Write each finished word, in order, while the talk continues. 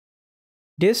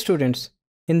Dear students,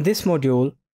 in this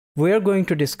module, we are going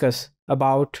to discuss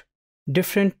about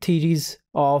different theories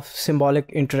of symbolic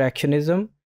interactionism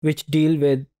which deal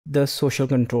with the social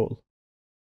control.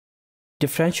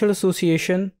 Differential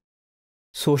association,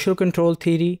 social control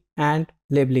theory, and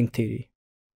labeling theory.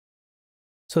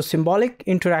 So symbolic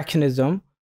interactionism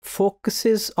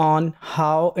focuses on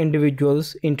how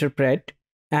individuals interpret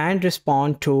and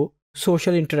respond to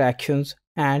social interactions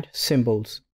and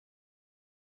symbols.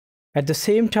 At the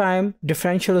same time,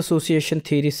 differential association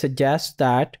theory suggests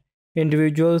that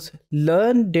individuals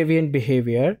learn deviant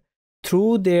behavior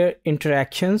through their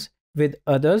interactions with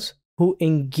others who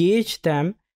engage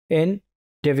them in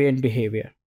deviant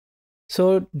behavior.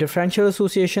 So differential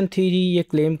association theory ये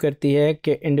claim करती है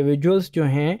कि individuals जो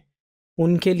हैं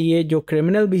उनके लिए जो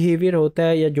criminal behavior होता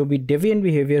है या जो भी deviant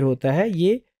behavior होता है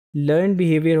ये learned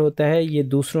behavior होता है। ये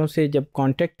दूसरों से जब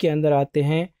contact के अंदर आते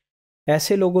हैं,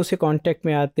 ऐसे लोगों से कांटेक्ट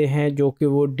में आते हैं जो कि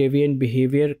वो डेविएंट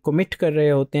बिहेवियर कमिट कर रहे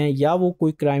होते हैं या वो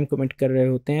कोई क्राइम कमिट कर रहे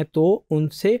होते हैं, तो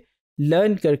उनसे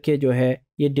लर्न करके जो है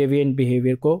ये डेविएंट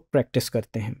बिहेवियर को प्रैक्टिस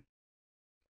करते हैं।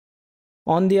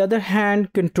 On the other hand,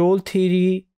 control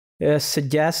theory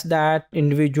suggests that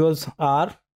individuals are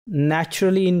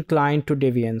naturally inclined to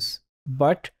deviance,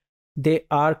 but they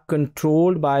are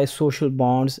controlled by social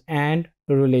bonds and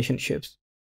relationships.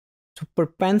 So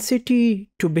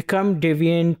propensity to become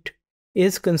deviant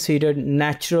is considered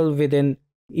natural within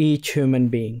each human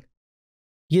being.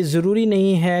 ये ज़रूरी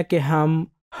नहीं है कि हम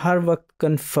हर वक्त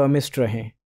conformist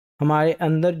रहें। हमारे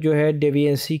अंदर जो है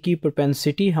डेविएंसी की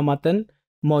प्रोपेंसिटी हमतन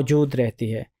मौजूद रहती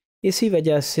है। इसी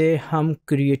वजह से हम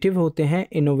क्रिएटिव होते हैं,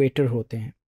 इनोवेटर होते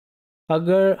हैं।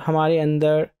 अगर हमारे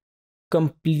अंदर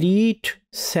कंप्लीट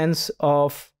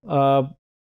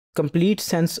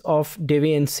सेंस ऑफ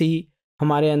डेविएंसी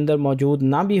हमारे अंदर मौजूद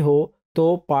ना भी हो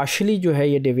तो पार्शली जो है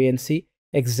ये डेविएंसी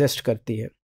एग्जिस्ट करती है।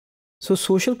 सो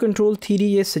सोशल कंट्रोल थ्योरी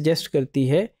ये सजेस्ट करती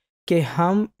है कि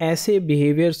हम ऐसे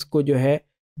बिहेवियर्स को जो है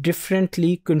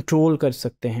डिफरेंटली कंट्रोल कर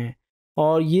सकते हैं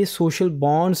और ये सोशल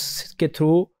बॉन्ड्स के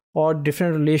थ्रू और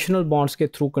डिफरेंट रिलेशनल बॉन्ड्स के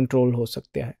थ्रू कंट्रोल हो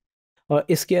सकता है। और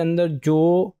इसके अंदर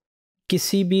जो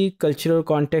किसी भी कल्चरल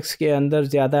कॉन्टेक्स्ट के अंदर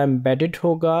ज़्यादा एम्बेडेड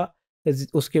होगा,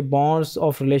 उसके बॉन्ड्स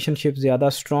ऑफ रिलेशनशिप ज़्यादा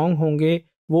स्ट्रॉन्ग होंगे,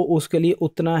 वो उसके लिए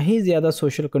उतना ही ज़्यादा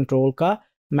सोशल कंट्रोल का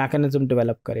मैकेनिज्म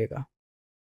डेवलप करेगा।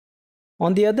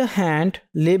 On the other hand,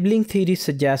 labeling theory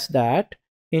suggests that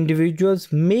individuals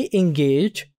may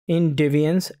engage in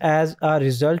deviance as a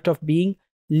result of being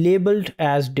labeled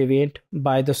as deviant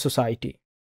by the society.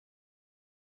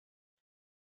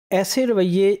 ऐसे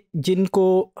रवैये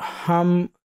जिनको हम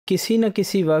किसी न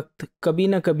किसी वक्त कभी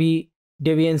न कभी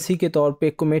डेविएंसी के तौर पे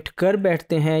कमिट कर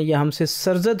बैठते हैं या हमसे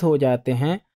सरजद हो जाते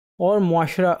हैं, और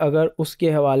मुआशरा अगर उसके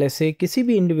हवाले से किसी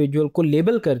भी इंडिविजुअल को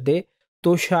लेबल कर दे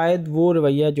तो शायद वो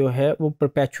रवैया जो है वो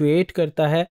परपेचुएट करता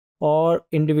है और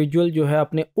इंडिविजुअल जो है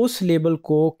अपने उस लेबल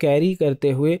को कैरी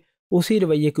करते हुए उसी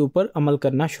रवैये के ऊपर अमल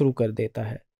करना शुरू कर देता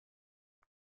है।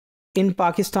 इन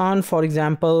Pakistan, for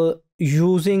example,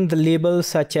 using the label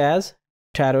such as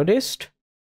terrorist,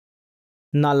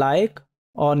 नालायक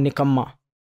और निकम्मा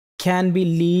can be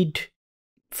lead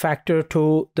factor to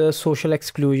the social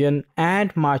exclusion and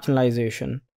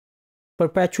marginalization,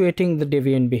 perpetuating the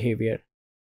deviant behavior.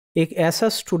 एक ऐसा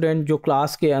स्टूडेंट जो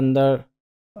क्लास के अंदर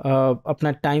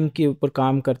अपना टाइम के ऊपर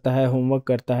काम करता है, होमवर्क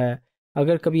करता है,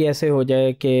 अगर कभी ऐसे हो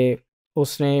जाए कि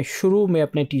उसने शुरू में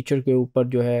अपने टीचर के ऊपर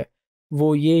जो है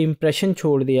वो ये इम्प्रेशन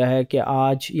छोड़ दिया है कि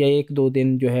आज या एक दो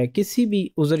दिन जो है किसी भी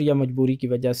उज़र या मजबूरी की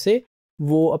वजह से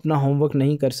वो अपना होमवर्क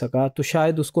नहीं कर सका, तो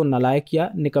शायद उसको नालायक या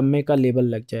निकम्मे का लेबल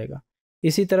लग जाएगा।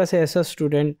 इसी तरह से ऐसा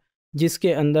स्टूडेंट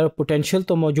जिसके अंदर पोटेंशियल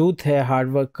तो मौजूद है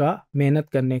हार्डवर्क का, मेहनत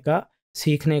करने का,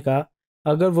 सीखने का,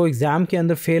 अगर वो एग्ज़ाम के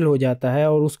अंदर फ़ेल हो जाता है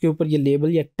और उसके ऊपर ये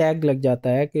लेबल या टैग लग जाता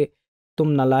है कि तुम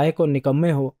नालायक और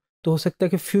निकम्मे हो, तो हो सकता है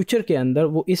कि फ्यूचर के अंदर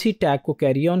वो इसी टैग को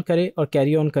कैरी ऑन करे और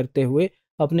कैरी ऑन करते हुए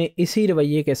अपने इसी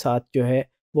रवैये के साथ जो है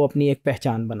वो अपनी एक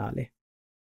पहचान बना ले।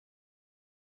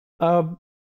 अब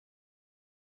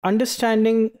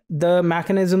Understanding the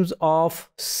mechanisms of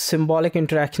symbolic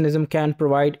interactionism can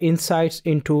provide insights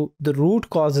into the root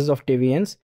causes of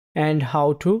deviance and how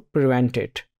to prevent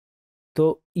it. तो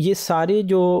ये सारे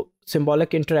जो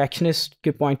symbolic interactionist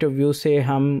के point of view से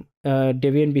हम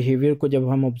deviant behavior को जब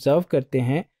हम observe करते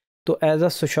हैं तो as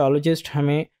a sociologist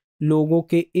हमें लोगों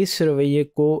के इस रवैये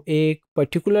को एक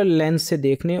particular lens से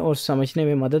देखने और समझने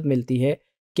में मदद मिलती है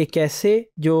कि कैसे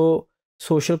जो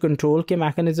social control के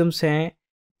mechanisms हैं,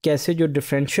 कैसे जो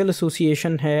डिफरेंशियल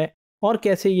एसोसिएशन है और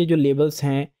कैसे ये जो लेबल्स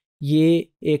हैं ये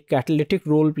एक कैटालिटिक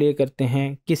रोल प्ले करते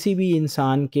हैं किसी भी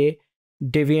इंसान के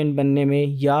डेविएंट बनने में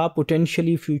या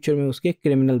पोटेंशियली फ्यूचर में उसके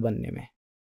क्रिमिनल बनने में।